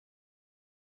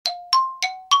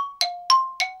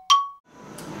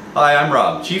Hi, I'm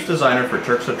Rob, Chief Designer for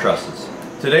Turkstra Trusses.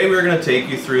 Today we're going to take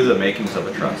you through the makings of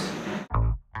a truss.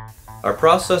 Our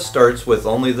process starts with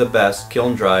only the best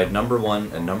kiln-dried number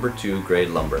 1 and number 2 grade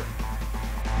lumber.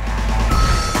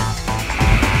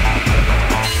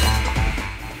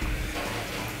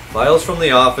 Files from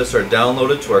the office are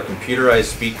downloaded to our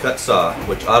computerized speed cut saw,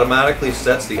 which automatically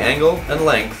sets the angle and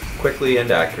length quickly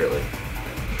and accurately.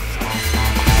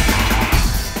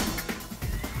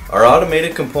 Our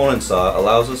automated component saw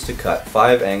allows us to cut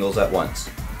 5 angles at once.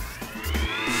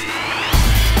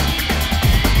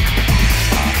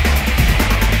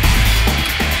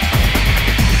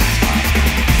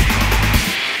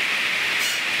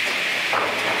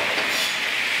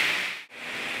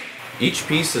 Each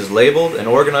piece is labeled and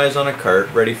organized on a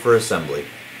cart ready for assembly.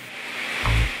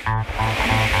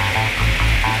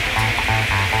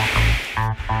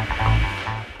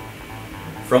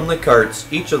 From the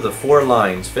carts, each of the 4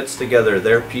 lines fits together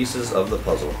their pieces of the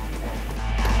puzzle.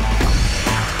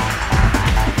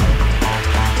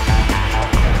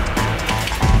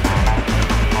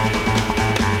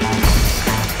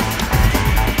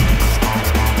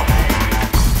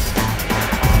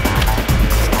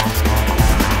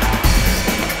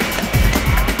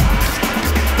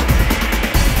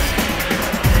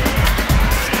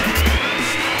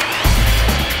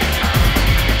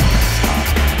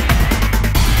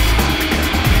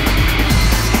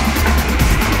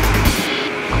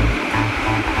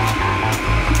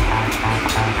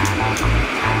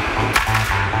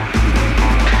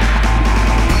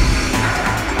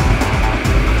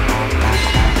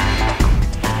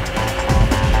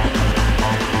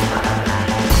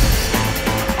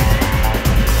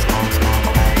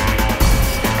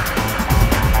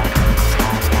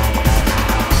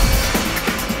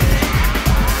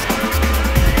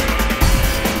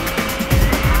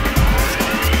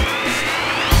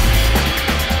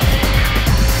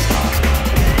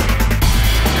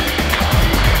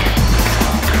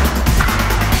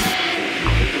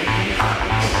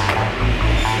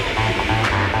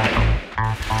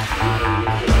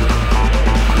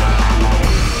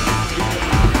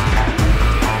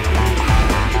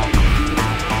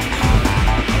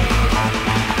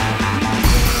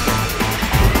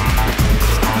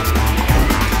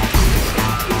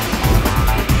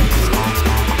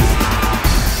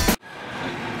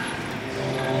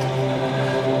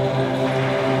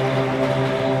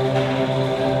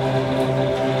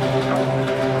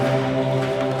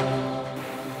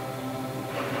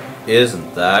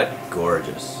 Isn't that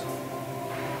gorgeous?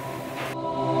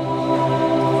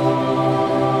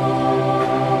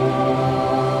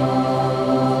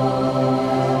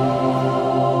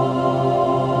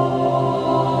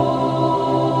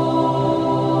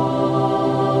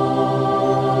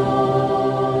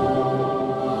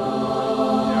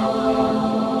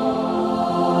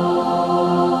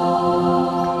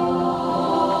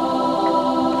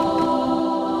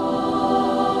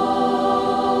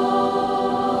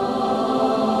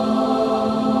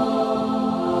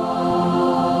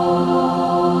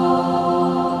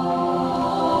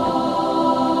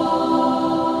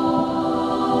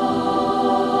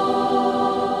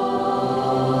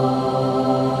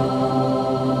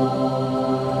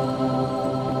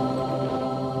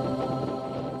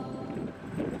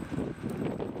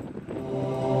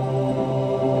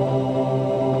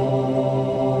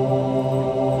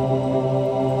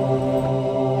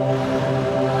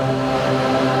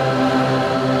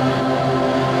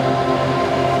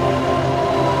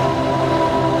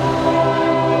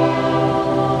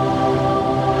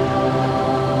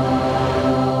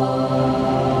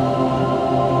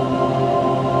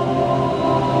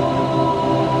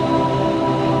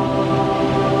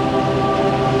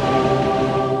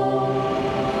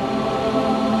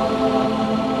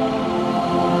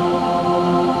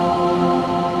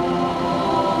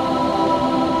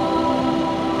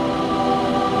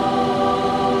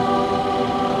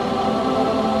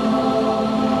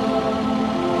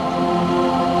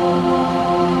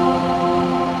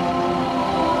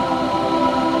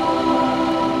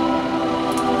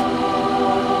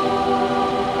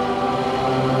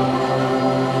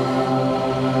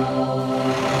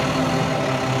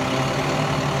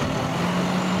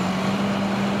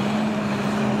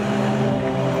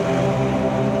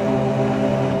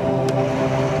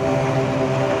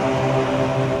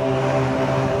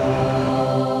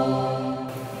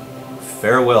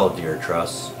 Farewell, dear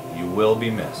truss, you will be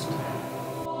missed.